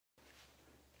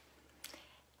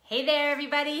Hey there,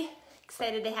 everybody.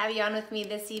 Excited to have you on with me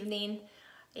this evening.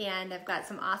 And I've got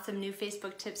some awesome new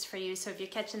Facebook tips for you. So if you're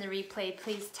catching the replay,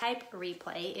 please type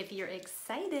replay if you're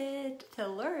excited to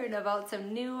learn about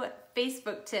some new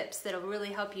Facebook tips that'll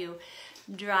really help you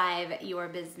drive your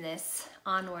business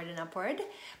onward and upward.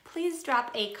 Please drop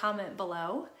a comment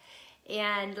below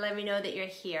and let me know that you're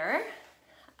here.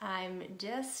 I'm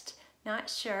just not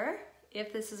sure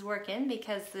if this is working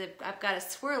because I've got a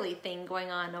swirly thing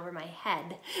going on over my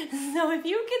head. So if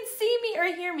you can see me or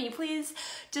hear me, please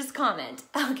just comment.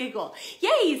 Okay, cool.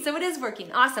 Yay, so it is working.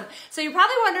 Awesome. So you're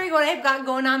probably wondering what I've got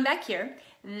going on back here.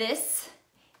 This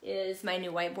is my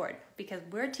new whiteboard because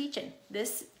we're teaching.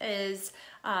 This is,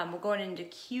 we're going into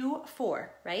Q4,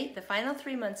 right? The final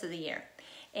 3 months of the year.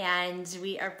 And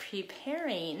we are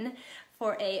preparing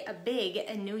for a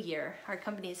big new year. Our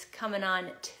company's coming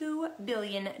on $2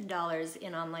 billion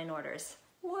in online orders.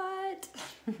 What?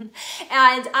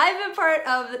 And I've been part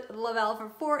of le-vel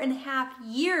for 4.5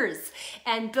 years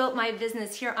and built my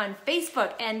business here on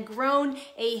Facebook and grown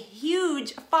a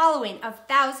huge following of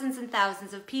thousands and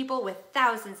thousands of people with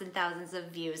thousands and thousands of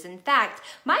views. In fact,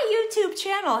 my YouTube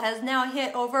channel has now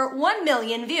hit over 1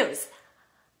 million views.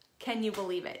 Can you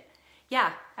believe it?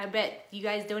 Yeah, I bet you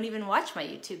guys don't even watch my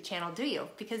YouTube channel, do you?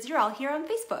 Because you're all here on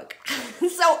Facebook.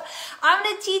 So I'm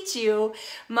gonna teach you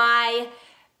my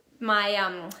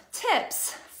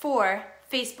tips for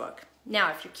Facebook. Now,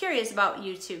 if you're curious about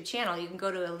YouTube channel, you can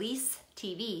go to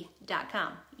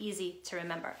elisetv.com. Easy to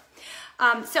remember.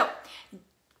 So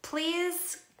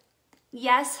please,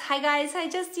 yes, hi guys, hi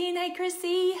Justine, hi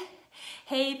Chrissy.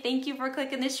 Hey, thank you for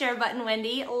clicking the share button,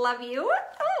 Wendy. Love you.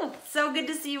 Oh, so good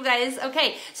to see you guys.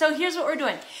 Okay, so here's what we're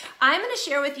doing. I'm going to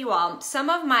share with you all some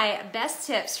of my best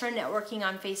tips for networking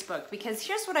on Facebook because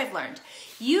here's what I've learned.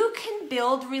 You can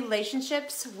build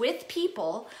relationships with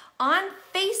people on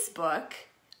Facebook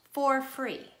for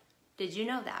free. Did you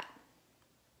know that?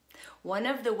 One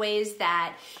of the ways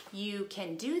that you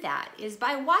can do that is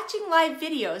by watching live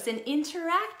videos and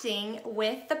interacting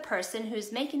with the person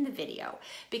who's making the video.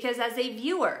 Because as a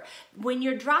viewer, when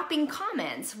you're dropping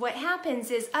comments, what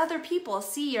happens is other people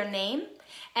see your name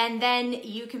and then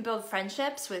you can build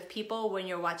friendships with people when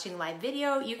you're watching live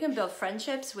video. You can build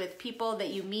friendships with people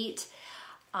that you meet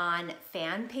on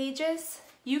fan pages.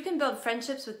 You can build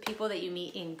friendships with people that you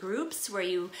meet in groups where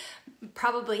you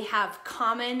probably have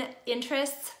common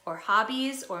interests or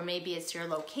hobbies, or maybe it's your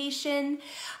location.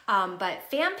 But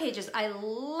fan pages, I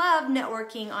love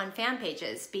networking on fan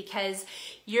pages because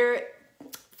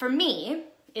for me,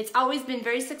 it's always been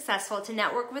very successful to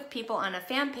network with people on a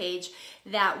fan page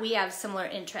that we have similar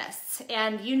interests.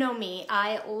 And you know me,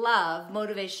 I love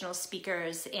motivational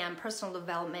speakers and personal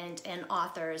development and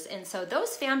authors. And so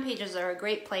those fan pages are a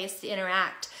great place to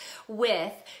interact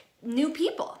with new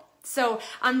people. So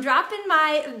I'm dropping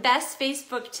my best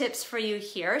Facebook tips for you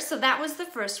here. So that was the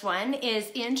first one,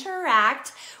 is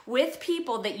interact with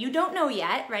people that you don't know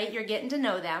yet, right? You're getting to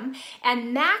know them,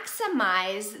 and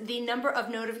maximize the number of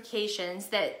notifications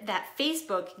that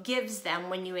Facebook gives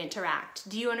them when you interact.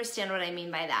 Do you understand what I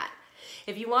mean by that?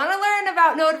 If you want to learn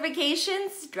about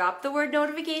notifications, drop the word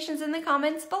notifications in the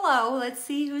comments below. Let's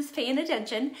see who's paying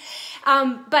attention.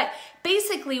 But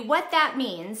basically what that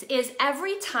means is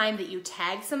every time that you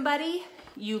tag somebody,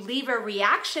 you leave a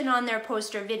reaction on their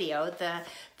post or video,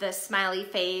 the smiley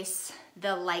face,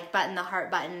 the like button, the heart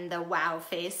button, the wow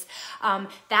face,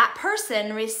 that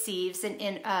person receives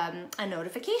a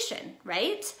notification,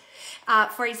 right?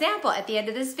 For example, at the end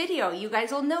of this video, you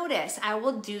guys will notice I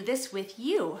will do this with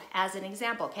you as an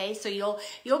example, okay? So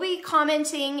you'll be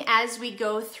commenting as we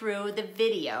go through the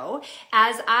video.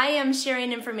 As I am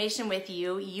sharing information with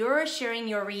you, you're sharing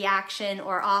your reaction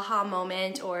or aha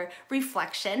moment or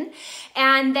reflection.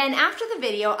 And then after the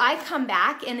video, I come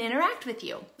back and interact with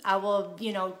you. I will,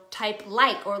 type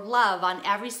like or love on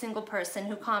every single person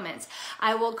who comments.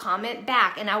 I will comment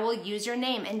back and I will use your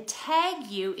name and tag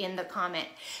you in the comment.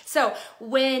 So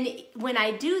when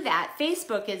I do that,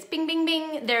 Facebook is bing, bing,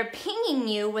 bing. They're pinging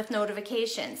you with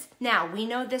notifications. Now, we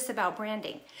know this about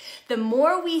branding. The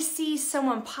more we see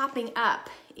someone popping up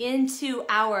into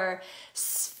our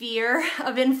sphere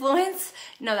of influence,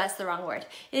 no, that's the wrong word,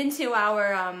 into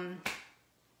our,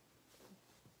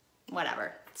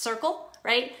 circle,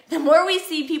 right? The more we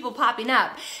see people popping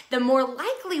up, the more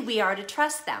likely we are to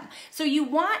trust them. So you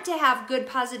want to have good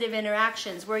positive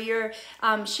interactions where you're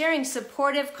sharing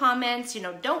supportive comments,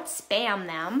 don't spam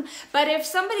them. But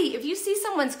if you see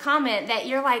someone's comment that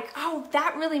you're like, oh,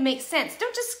 that really makes sense,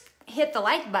 don't just hit the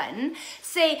like button.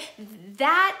 Say,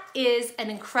 that is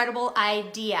an incredible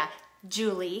idea,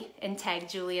 Julie, and tag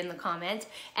Julie in the comment.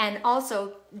 And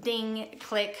also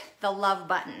click the love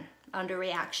button. under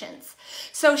reactions.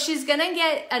 So she's gonna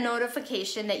get a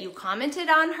notification that you commented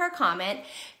on her comment,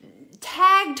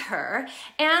 tagged her,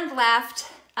 and left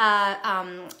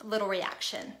a little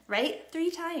reaction, right?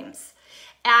 3 times.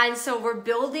 And so we're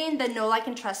building the know, like,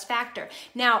 and trust factor.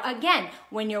 Now, again,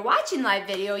 when you're watching live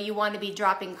video, you want to be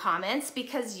dropping comments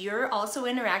because you're also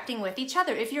interacting with each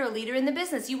other. If you're a leader in the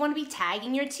business, you want to be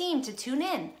tagging your team to tune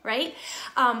in, right?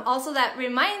 Also, that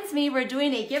reminds me, we're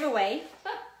doing a giveaway,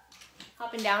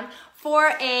 hopping down,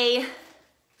 for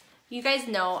you guys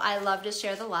know I love to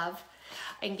share the love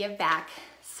and give back.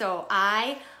 So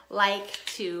I like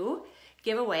to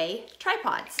give away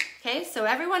tripods. Okay, so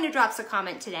everyone who drops a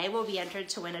comment today will be entered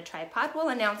to win a tripod. We'll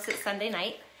announce it Sunday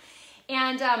night.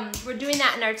 And we're doing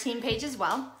that in our team page as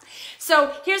well.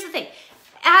 So here's the thing.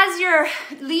 As you're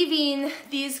leaving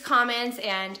these comments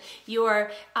and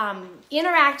you're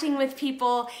interacting with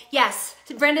people, yes,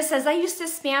 Brenda says, I used to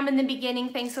spam in the beginning.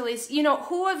 Thanks, Elise. You know,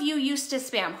 who of you used to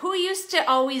spam? Who used to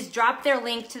always drop their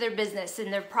link to their business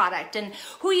and their product? And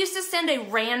who used to send a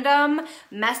random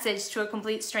message to a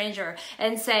complete stranger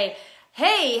and say,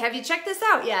 hey, have you checked this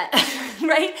out yet?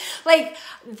 Right? Like,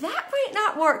 that might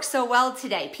not work so well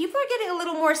today. People are getting a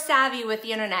little more savvy with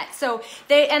the internet. So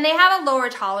they have a lower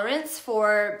tolerance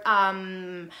for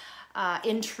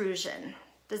intrusion.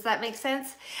 Does that make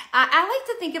sense? I like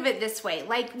to think of it this way.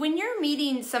 Like, when you're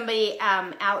meeting somebody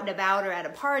out and about or at a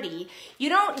party, you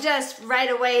don't just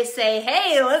right away say,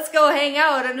 hey, let's go hang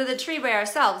out under the tree by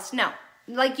ourselves. No.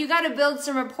 Like, you got to build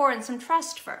some rapport and some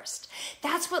trust first.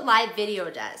 That's what live video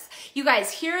does. You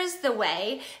guys, here's the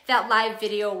way that live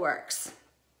video works.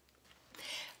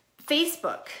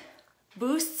 Facebook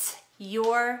boosts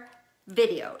your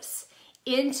videos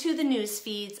into the news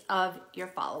feeds of your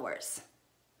followers.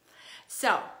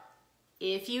 So,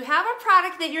 if you have a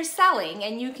product that you're selling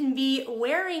and you can be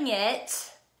wearing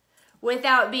it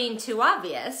without being too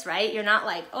obvious, right? You're not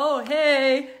like, oh,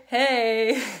 hey.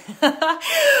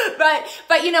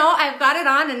 but you know, I've got it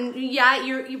on, and yeah,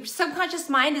 your subconscious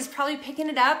mind is probably picking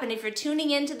it up, and if you're tuning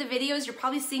into the videos, you're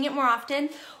probably seeing it more often.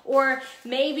 Or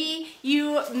maybe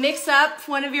you mix up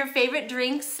one of your favorite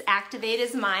drinks. Activate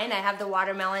is mine. I have the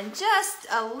watermelon, just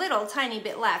a little tiny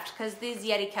bit left because these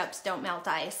Yeti cups don't melt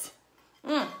ice.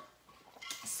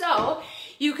 So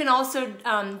you can also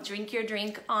drink your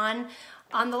drink on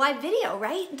the live video,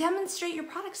 right? Demonstrate your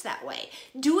products that way.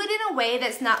 Do it in a way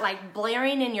that's not like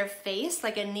blaring in your face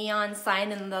like a neon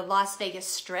sign in the Las Vegas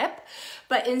Strip,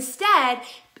 but instead,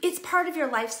 it's part of your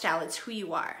lifestyle. It's who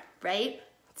you are, right?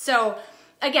 So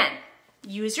again,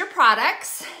 use your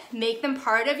products, make them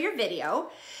part of your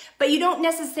video, but you don't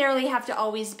necessarily have to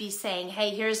always be saying, hey,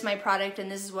 here's my product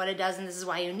and this is what it does and this is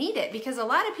why you need it, because a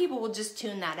lot of people will just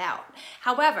tune that out.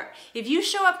 However, if you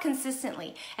show up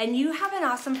consistently and you have an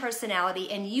awesome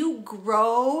personality and you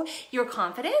grow your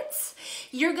confidence,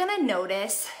 you're gonna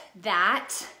notice that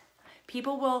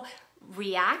people will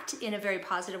react in a very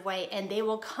positive way and they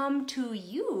will come to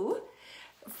you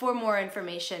for more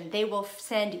information. They will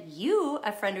send you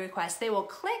a friend request. They will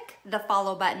click the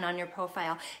follow button on your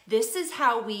profile. This is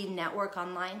how we network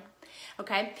online,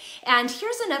 okay? And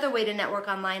here's another way to network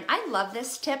online. I love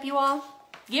this tip, you all.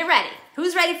 Get ready.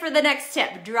 Who's ready for the next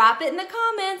tip? Drop it in the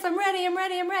comments. I'm ready, I'm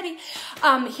ready, I'm ready.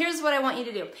 Here's what I want you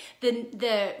to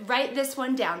do. Write this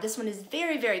one down. This one is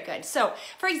very, very good. So,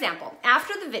 for example,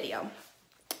 after the video,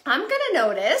 I'm gonna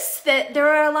notice that there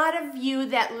are a lot of you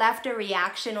that left a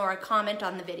reaction or a comment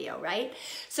on the video, right?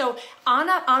 So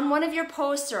on one of your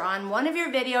posts or on one of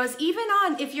your videos, even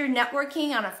on if you're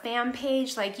networking on a fan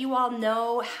page, like you all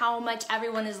know how much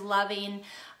everyone is loving.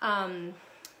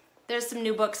 There's some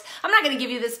new books. I'm not gonna give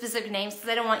you the specific names because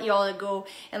I don't want you all to go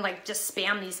and like just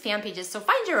spam these fan pages. So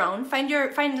find your own,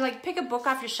 pick a book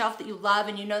off your shelf that you love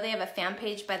and you know they have a fan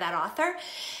page by that author,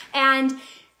 and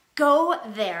go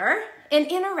there and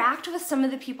interact with some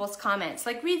of the people's comments.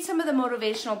 Like read some of the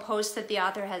motivational posts that the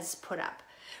author has put up,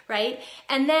 right?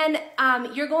 And then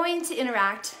you're going to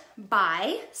interact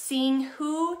by seeing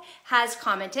who has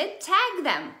commented, tag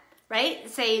them, right?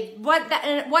 Say, what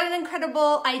an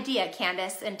incredible idea,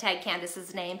 Candace, and tag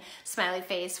Candace's name, smiley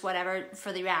face, whatever,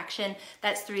 for the reaction.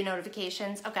 That's 3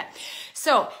 notifications. Okay,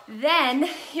 so then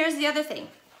here's the other thing.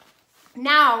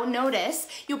 Now, notice,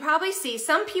 you'll probably see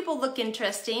some people look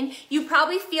interesting. You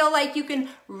probably feel like you can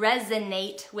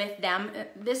resonate with them.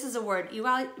 This is a word. You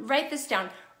all write this down.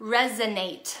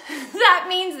 Resonate. That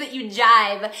means that you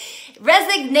jive.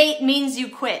 Resignate means you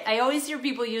quit. I always hear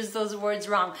people use those words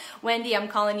wrong. Wendy, I'm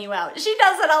calling you out. She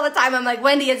does it all the time. I'm like,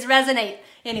 Wendy, it's resonate.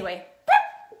 Anyway,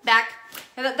 back.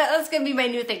 That's going to be my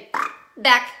new thing.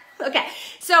 Back. Okay.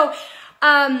 So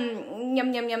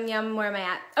Yum, yum, yum, yum. Where am I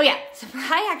at? Oh yeah. So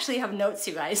I actually have notes,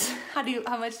 you guys.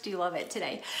 How much do you love it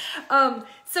today?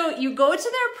 So you go to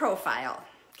their profile.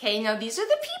 Okay, now these are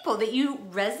the people that you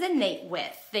resonate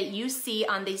with, that you see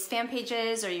on these fan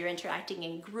pages, or you're interacting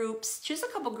in groups. Choose a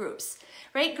couple groups,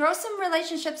 right? Grow some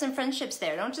relationships and friendships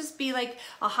there. Don't just be like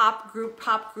a hop group,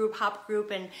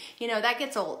 and that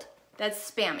gets old.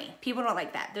 That's spammy. People don't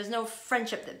like that. There's no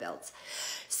friendship that builds.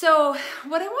 So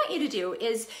what I want you to do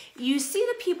is you see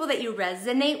the people that you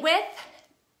resonate with,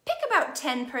 pick about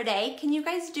 10 per day. Can you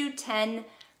guys do 10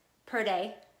 per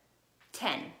day?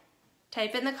 10.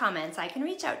 Type in the comments. I can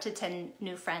reach out to 10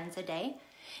 new friends a day.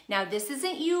 Now, this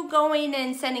isn't you going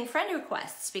and sending friend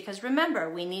requests, because remember,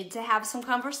 we need to have some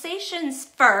conversations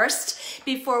first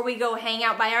before we go hang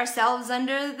out by ourselves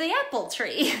under the apple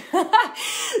tree.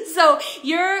 So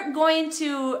you're going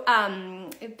to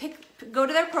go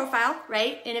to their profile,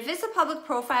 right? And if it's a public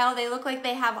profile, they look like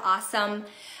they have awesome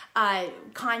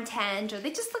content, or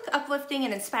they just look uplifting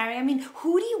and inspiring. I mean,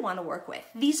 who do you want to work with?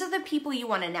 These are the people you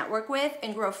want to network with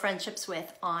and grow friendships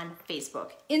with on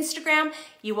Facebook. Instagram,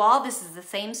 this is the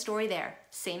same story there,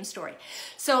 same story.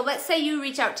 So let's say you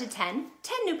reach out to 10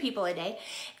 new people a day,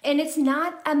 and it's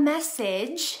not a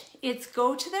message, it's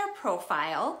go to their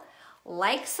profile,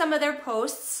 like some of their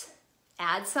posts,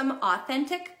 add some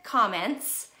authentic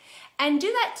comments, and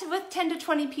do that with 10 to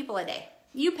 20 people a day.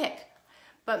 You pick.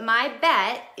 But my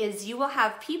bet is you will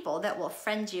have people that will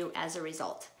friend you as a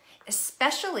result,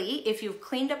 especially if you've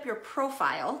cleaned up your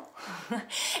profile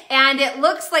and it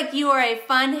looks like you are a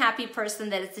fun, happy person,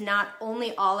 that it's not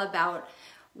only all about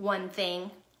one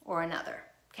thing or another,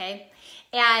 okay?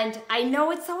 And I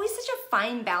know it's always such a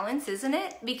fine balance, isn't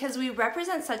it? Because we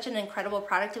represent such an incredible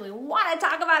product and we want to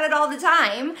talk about it all the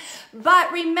time.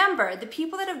 But remember, the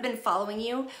people that have been following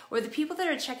you, or the people that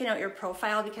are checking out your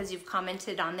profile because you've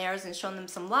commented on theirs and shown them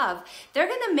some love, they're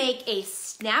going to make a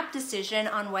snap decision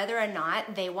on whether or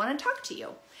not they want to talk to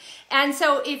you. And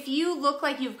so if you look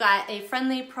like you've got a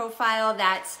friendly profile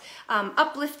that's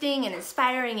uplifting and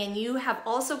inspiring, and you have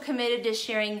also committed to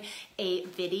sharing a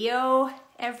video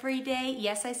every day.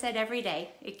 Yes, I said every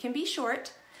day. It can be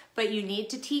short, but you need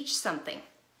to teach something.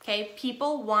 Okay,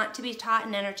 people want to be taught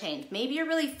and entertained. Maybe you're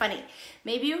really funny.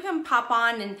 Maybe you can pop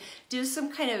on and do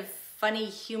some kind of funny,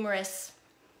 humorous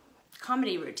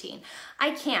comedy routine. I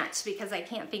can't, because I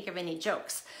can't think of any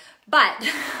jokes. But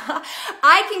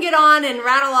I can get on and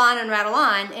rattle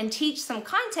on and teach some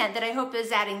content that I hope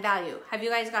is adding value. Have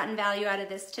you guys gotten value out of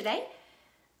this today?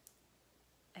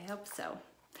 I hope so.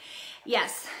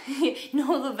 Yes,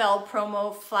 no le-vel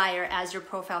promo flyer as your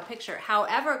profile picture.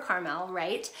 However, Carmel,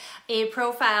 right, a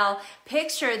profile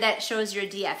picture that shows your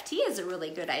DFT is a really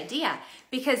good idea,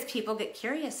 because people get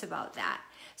curious about that.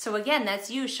 So again, that's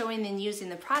you showing and using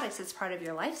the products as part of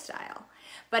your lifestyle.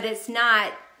 But it's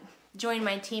not join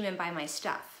my team and buy my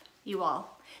stuff, you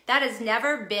all. That has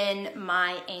never been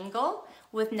my angle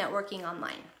with networking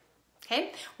online.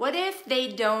 Okay, what if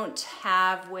they don't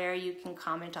have where you can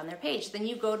comment on their page? Then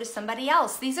you go to somebody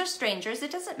else. These are strangers,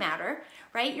 it doesn't matter,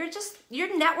 right? You're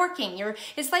networking.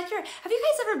 It's like have you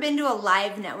guys ever been to a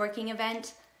live networking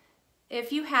event?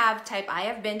 If you have, type I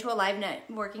have been to a live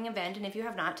networking event, and if you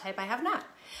have not, type I have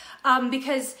not.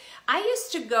 Because I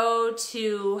used to go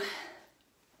to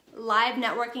live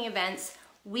networking events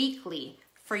weekly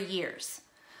for years.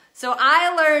 So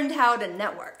I learned how to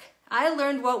network. I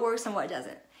learned what works and what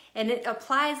doesn't. And it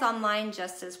applies online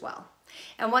just as well.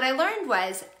 And what I learned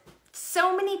was,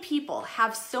 so many people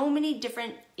have so many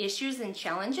different issues and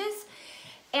challenges,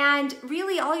 and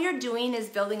really all you're doing is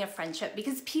building a friendship,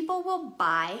 because people will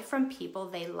buy from people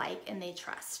they like and they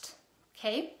trust,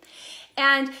 okay?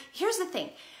 And here's the thing,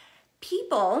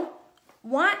 people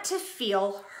want to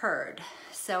feel heard.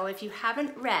 So if you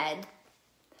haven't read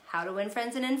How to Win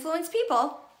Friends and Influence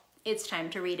People, it's time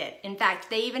to read it. In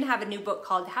fact, they even have a new book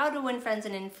called How to Win Friends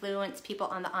and Influence People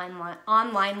on the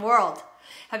Online World.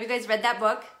 Have you guys read that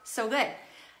book? So good.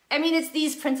 I mean, it's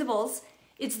these principles.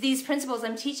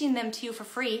 I'm teaching them to you for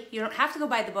free. You don't have to go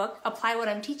buy the book, apply what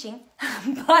I'm teaching.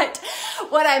 But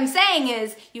what I'm saying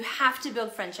is, you have to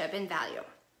build friendship and value.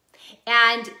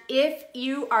 And if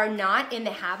you are not in the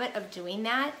habit of doing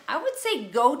that, I would say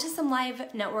go to some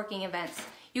live networking events.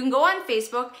 You can go on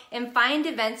Facebook and find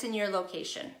events in your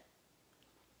location.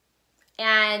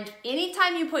 And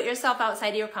anytime you put yourself outside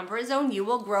of your comfort zone, you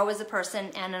will grow as a person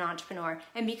and an entrepreneur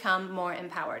and become more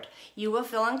empowered. You will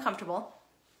feel uncomfortable,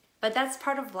 but that's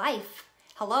part of life.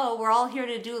 Hello, we're all here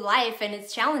to do life, and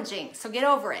it's challenging, so get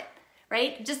over it,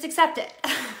 right? Just accept it.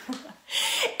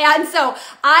 And so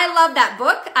I love that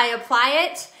book. I apply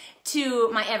it, to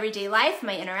my everyday life,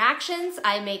 my interactions.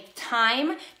 I make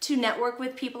time to network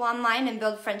with people online and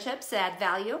build friendships that add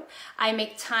value. I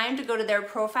make time to go to their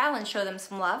profile and show them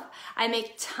some love. I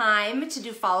make time to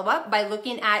do follow-up by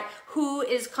looking at who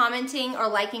is commenting or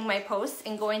liking my posts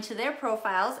and going to their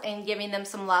profiles and giving them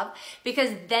some love,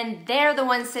 because then they're the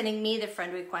ones sending me the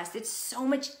friend request. It's so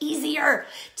much easier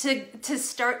to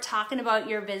start talking about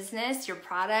your business, your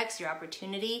products, your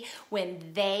opportunity when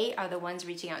they are the ones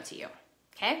reaching out to you.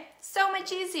 Okay, so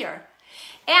much easier.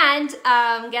 And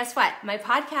guess what? My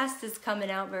podcast is coming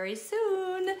out very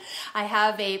soon. I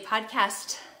have a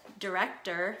podcast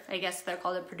director, I guess they're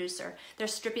called a producer. They're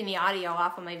stripping the audio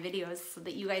off of my videos so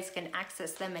that you guys can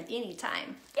access them at any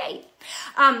time. Yay!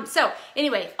 So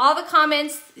anyway, all the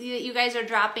comments that you guys are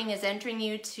dropping is entering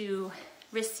you to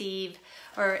receive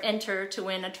or enter to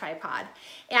win a tripod.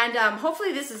 And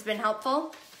hopefully this has been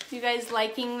helpful. You guys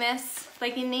liking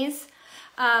these?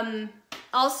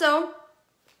 Also,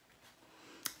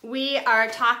 we are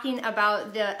talking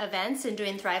about the events and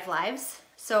doing Thrive Lives.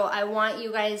 So I want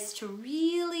you guys to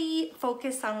really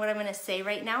focus on what I'm going to say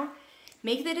right now.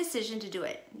 Make the decision to do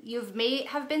it. You may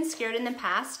have been scared in the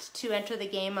past to enter the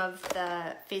game of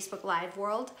the Facebook Live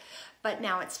world, but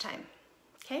now it's time.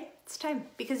 Okay? It's time,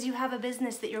 because you have a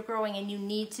business that you're growing and you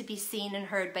need to be seen and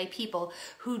heard by people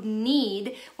who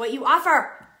need what you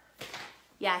offer.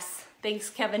 Yes.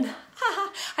 Thanks, Kevin.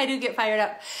 I do get fired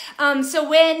up. So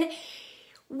when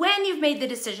you've made the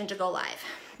decision to go live,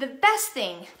 the best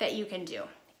thing that you can do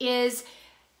is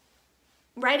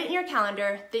write it in your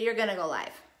calendar that you're gonna go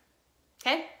live.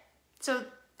 Okay? So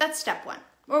that's step one.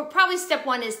 Or probably step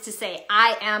one is to say,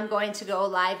 I am going to go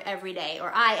live every day,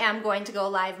 or I am going to go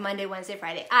live Monday, Wednesday,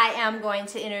 Friday. I am going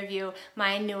to interview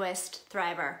my newest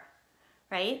Thriver,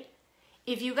 right?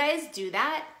 If you guys do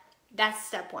that, that's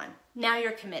step one. Now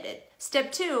you're committed.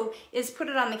 Step two is put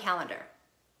it on the calendar.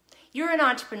 You're an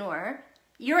entrepreneur,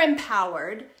 you're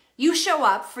empowered, you show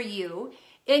up for you,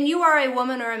 and you are a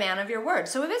woman or a man of your word.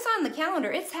 So if it's on the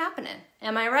calendar, it's happening.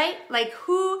 Am I right? Like,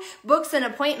 who books an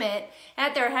appointment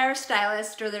at their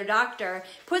hairstylist or their doctor,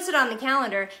 puts it on the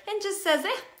calendar, and just says,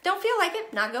 don't feel like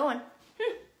it, not going.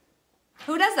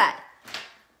 Who does that?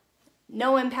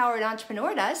 No empowered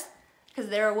entrepreneur does, because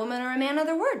they're a woman or a man of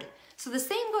their word. So the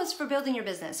same goes for building your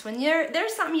business. When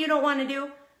there's something you don't want to do,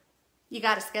 you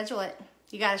got to schedule it.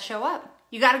 You got to show up.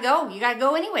 You got to go. You got to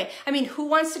go anyway. I mean, who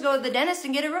wants to go to the dentist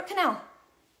and get a root canal?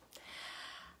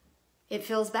 It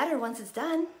feels better once it's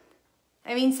done.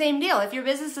 I mean, same deal. If your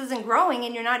business isn't growing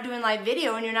and you're not doing live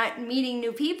video and you're not meeting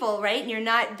new people, right? And you're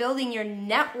not building your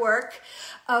network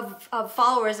of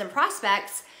followers and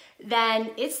prospects,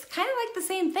 then it's kind of like the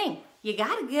same thing. You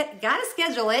gotta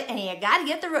schedule it, and you gotta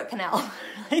get the root canal.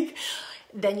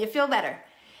 Then you feel better.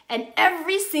 And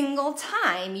every single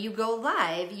time you go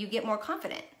live, you get more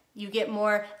confident. You get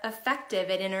more effective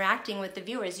at interacting with the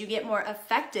viewers. You get more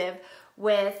effective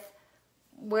with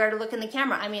where to look in the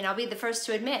camera. I mean, I'll be the first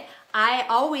to admit, I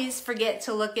always forget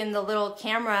to look in the little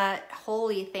camera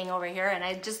holy thing over here, and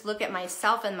I just look at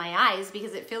myself in my eyes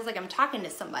because it feels like I'm talking to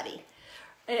somebody.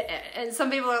 And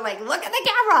some people are like, look at the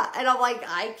camera. And I'm like,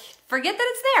 I forget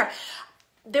that it's there.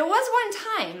 There was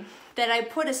one time that I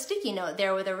put a sticky note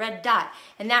there with a red dot,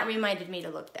 and that reminded me to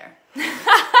look there.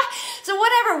 So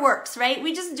whatever works, right?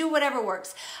 We just do whatever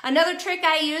works. Another trick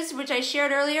I use, which I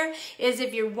shared earlier, is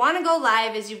if you want to go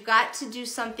live, is you've got to do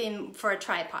something for a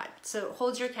tripod. So it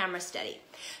holds your camera steady.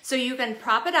 So you can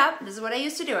prop it up. This is what I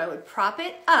used to do. I would prop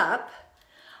it up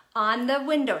on the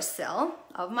windowsill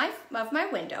of my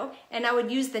window, and I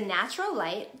would use the natural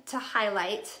light to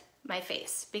highlight my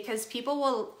face, because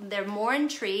they're more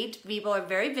intrigued. People are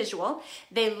very visual.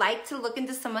 They like to look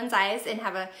into someone's eyes and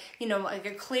have a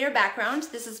clear background.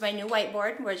 This is my new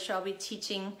whiteboard, which I'll be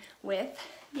teaching with.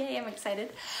 Yay, I'm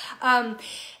excited. But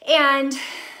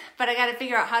I got to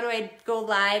figure out, how do I go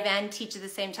live and teach at the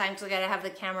same time? So I got to have the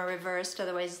camera reversed,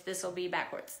 otherwise this will be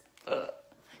backwards.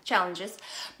 Challenges.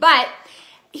 But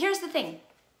here's the thing.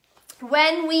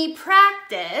 When we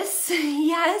practice,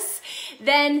 yes,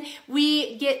 then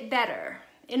we get better.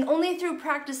 And only through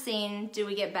practicing do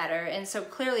we get better. And so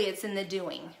clearly it's in the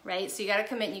doing, right? So you got to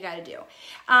commit and you got to do.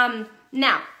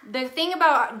 Now, the thing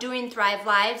about doing Thrive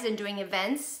Lives and doing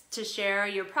events to share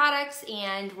your products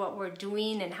and what we're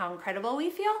doing and how incredible we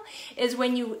feel is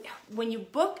when you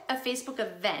book a Facebook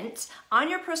event on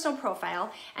your personal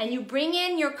profile and you bring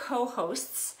in your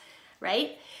co-hosts,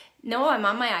 right? No, I'm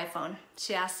on my iPhone.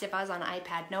 She asked if I was on an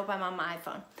iPad. Nope, I'm on my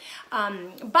iPhone.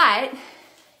 But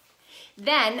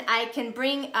then I can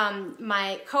bring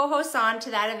my co-hosts on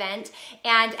to that event.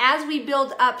 And as we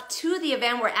build up to the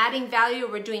event, we're adding value.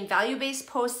 We're doing value-based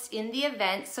posts in the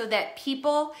event so that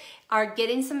people are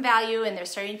getting some value and they're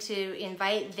starting to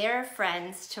invite their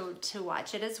friends to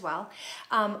watch it as well,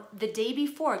 the day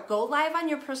before, go live on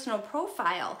your personal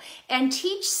profile and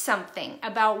teach something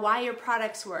about why your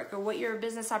products work or what your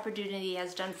business opportunity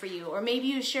has done for you. Or maybe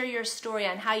you share your story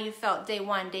on how you felt day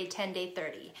 1, day 10, day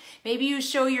 30. Maybe you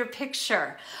show your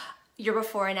picture, your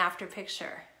before and after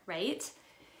picture, right?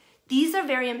 These are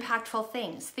very impactful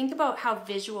things. Think about how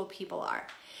visual people are.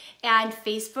 And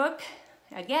Facebook,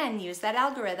 again, use that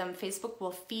algorithm. Facebook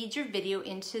will feed your video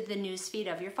into the newsfeed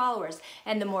of your followers.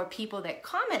 And the more people that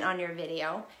comment on your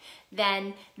video,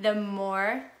 then the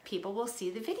more people will see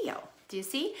the video. Do you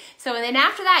see? So and then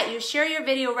after that, you share your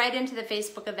video right into the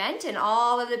Facebook event, and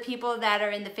all of the people that are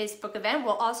in the Facebook event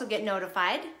will also get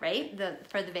notified, right,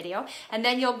 for the video. And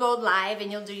then you'll go live and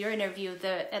you'll do your interview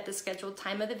at the scheduled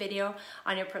time of the video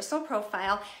on your personal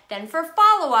profile. Then for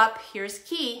follow-up, here's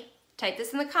key. Type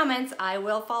this in the comments, I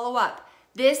will follow up.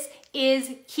 This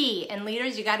is key. And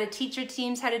leaders, you got to teach your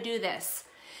teams how to do this.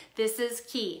 This is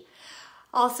key.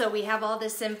 Also, we have all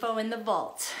this info in the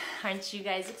vault. Aren't you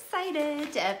guys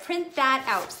excited to print that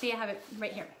out? See, I have it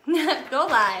right here. Go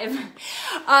live.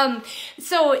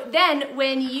 So then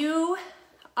when you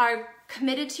are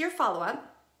committed to your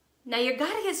follow-up, now you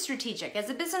got to get strategic. As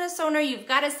a business owner, you've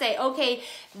got to say, okay,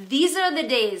 these are the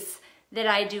days that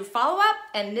I do follow-up,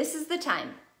 and this is the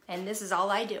time, and this is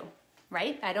all I do,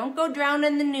 right? I don't go drown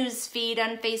in the news feed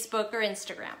on Facebook or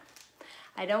Instagram.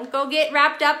 I don't go get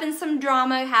wrapped up in some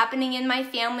drama happening in my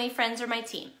family, friends, or my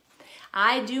team.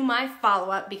 I do my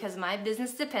follow-up because my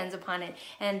business depends upon it,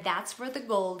 and that's where the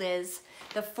gold is.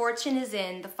 The fortune is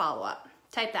in the follow-up.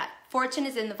 Type that. Fortune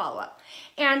is in the follow-up.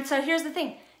 And so here's the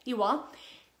thing, you all.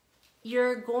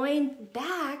 You're going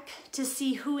back to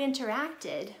see who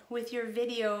interacted with your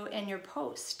video and your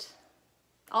post.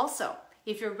 Also,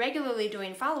 if you're regularly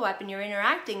doing follow-up and you're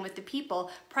interacting with the people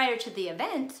prior to the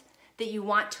event, that you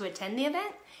want to attend the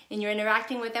event and you're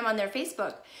interacting with them on their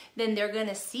Facebook, then they're going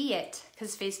to see it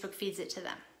because Facebook feeds it to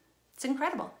them. It's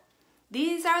incredible.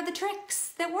 These are the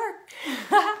tricks that work.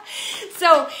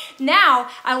 So now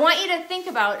I want you to think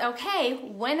about, okay,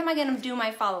 when am I going to do my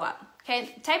follow-up?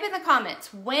 Okay, type in the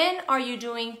comments, when are you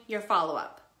doing your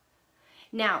follow-up?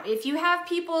 Now, if you have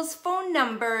people's phone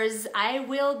numbers, I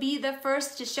will be the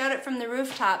first to shout it from the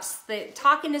rooftops that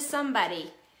talking to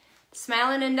somebody,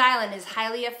 smiling and dialing is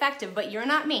highly effective, but you're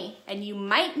not me, and you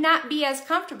might not be as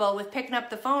comfortable with picking up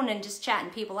the phone and just chatting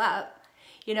people up.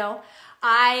 You know,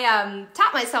 I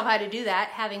taught myself how to do that,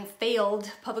 having failed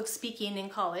public speaking in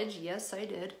college. Yes, I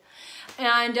did.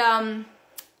 And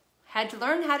had to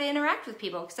learn how to interact with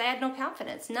people because I had no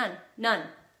confidence, none,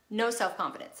 no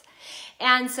self-confidence.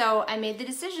 And so I made the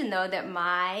decision, though, that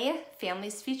my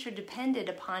family's future depended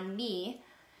upon me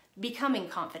becoming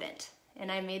confident.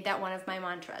 And I made that one of my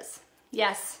mantras.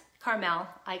 Yes, Carmel,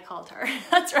 I called her.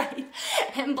 That's right.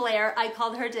 And Blair, I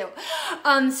called her too.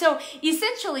 So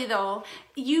essentially, though,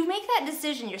 you make that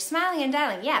decision. You're smiling and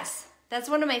dialing. Yes, that's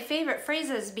one of my favorite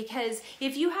phrases, because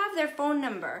if you have their phone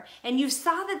number and you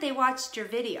saw that they watched your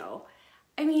video,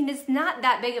 I mean, it's not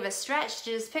that big of a stretch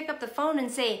to just pick up the phone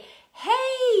and say,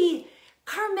 hey,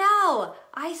 Carmel,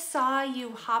 I saw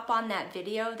you hop on that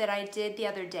video that I did the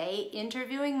other day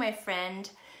interviewing my friend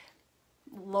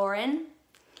Lauren,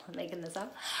 I'm making this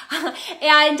up,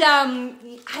 and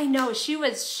I know she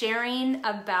was sharing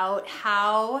about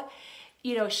how,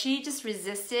 you know, she just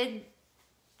resisted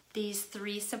these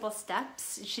 3 simple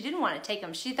steps. She didn't want to take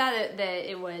them. She thought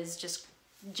that it was just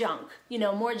junk, you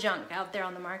know, more junk out there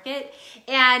on the market.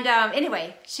 And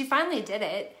anyway, she finally did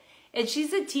it, and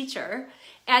she's a teacher,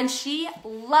 and she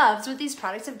loves what these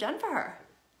products have done for her.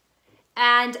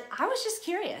 And I was just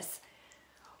curious.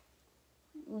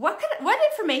 What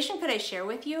information could I share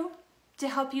with you to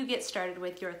help you get started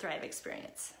with your Thrive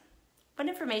experience? What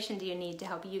information do you need to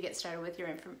help you get started with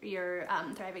your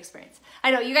Thrive experience?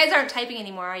 I know you guys aren't typing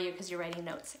anymore, are you? Because you're writing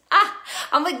notes.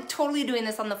 I'm like totally doing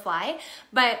this on the fly,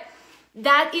 but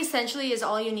that essentially is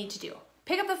all you need to do.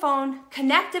 Pick up the phone,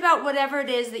 connect about whatever it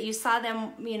is that you saw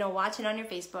them, you know, watching on your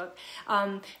Facebook,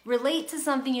 relate to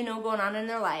something you know going on in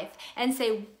their life, and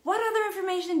say, what other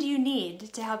information do you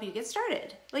need to help you get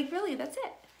started? Like, really, that's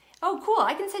it. Oh, cool,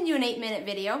 I can send you an 8-minute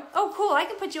video. Oh, cool, I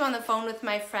can put you on the phone with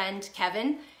my friend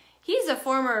Kevin. He's a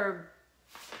former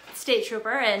state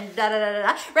trooper and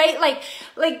da-da-da-da-da, right?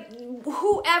 Like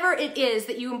whoever it is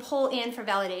that you can pull in for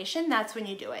validation, that's when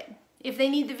you do it. If they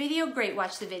need the video, great,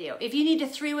 watch the video. If you need to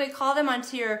 3-way call them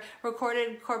onto your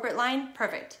recorded corporate line,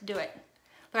 perfect, do it,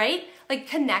 right? Like,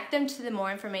 connect them to the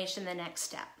more information, the next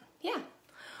step. Yeah.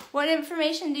 What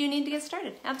information do you need to get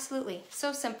started? Absolutely.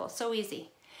 So simple, so easy.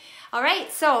 All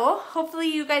right, so hopefully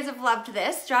you guys have loved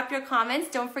this. Drop your comments.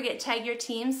 Don't forget, tag your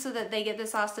teams so that they get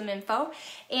this awesome info.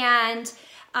 And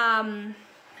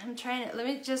let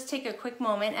me just take a quick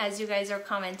moment as you guys are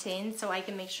commenting so I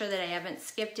can make sure that I haven't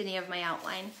skipped any of my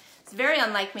outline. It's very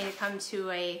unlike me to come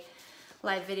to a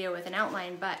live video with an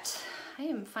outline, but I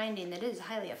am finding that it is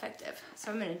highly effective.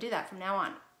 So I'm gonna do that from now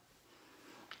on.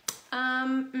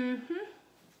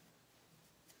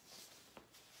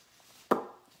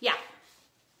 Yeah.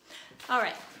 All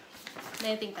right,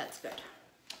 I think that's good.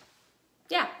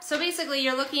 Yeah, so basically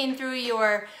you're looking through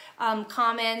your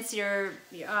comments, your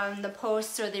the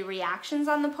posts or the reactions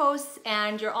on the posts,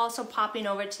 and you're also popping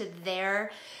over to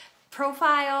their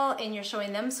profile and you're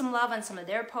showing them some love on some of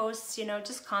their posts, you know,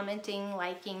 just commenting,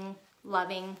 liking,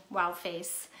 loving, wow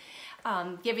face,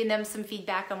 giving them some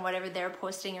feedback on whatever they're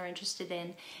posting or interested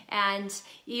in. And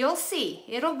you'll see,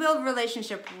 it'll build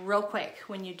relationship real quick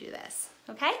when you do this,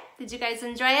 okay? Did you guys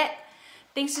enjoy it?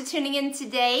 Thanks for tuning in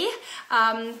today.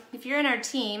 If you're in our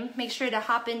team, make sure to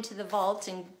hop into the vault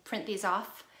and print these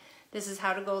off. This is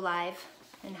how to go live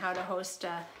and how to host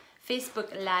a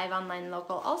Facebook Live Online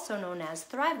Local, also known as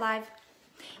Thrive Live.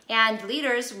 And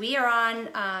leaders, we are on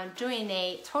doing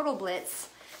a total blitz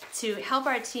to help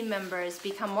our team members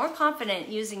become more confident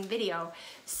using video.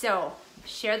 So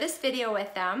share this video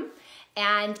with them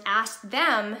and ask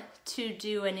them to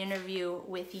do an interview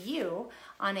with you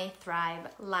on a Thrive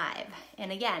Live.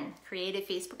 And again, create a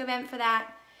Facebook event for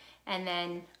that, and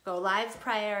then go live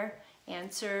prior,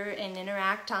 answer and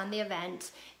interact on the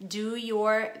event, do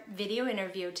your video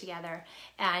interview together,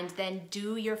 and then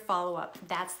do your follow-up.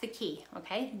 That's the key,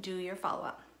 okay? Do your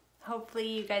follow-up. Hopefully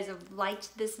you guys have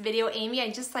liked this video. Amy, I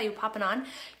just saw you popping on.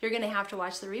 You're gonna have to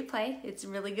watch the replay. It's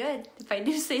really good, if I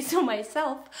do say so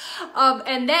myself.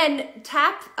 And then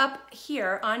tap up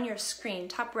here on your screen,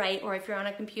 top right, or if you're on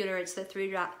a computer, it's the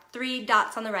three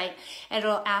dots on the right, and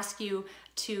it'll ask you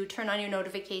to turn on your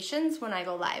notifications when I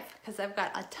go live, because I've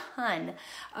got a ton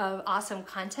of awesome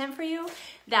content for you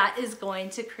that is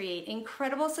going to create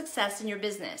incredible success in your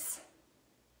business,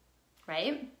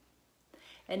 right?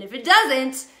 And if it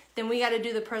doesn't, then we got to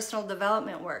do the personal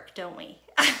development work, don't we?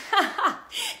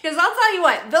 Because I'll tell you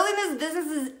what, building this business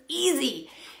is easy.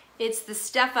 It's the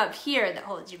stuff up here that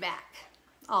holds you back,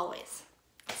 always.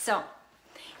 So,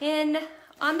 and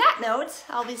on that note,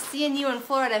 I'll be seeing you in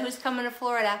Florida. Who's coming to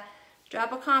Florida?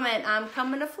 Drop a comment, I'm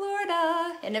coming to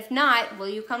Florida. And if not, will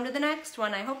you come to the next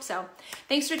one? I hope so.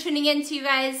 Thanks for tuning in to you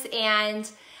guys,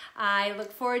 and I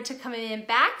look forward to coming in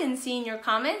back and seeing your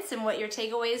comments and what your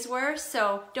takeaways were.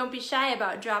 So don't be shy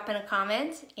about dropping a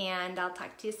comment, and I'll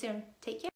talk to you soon. Take care.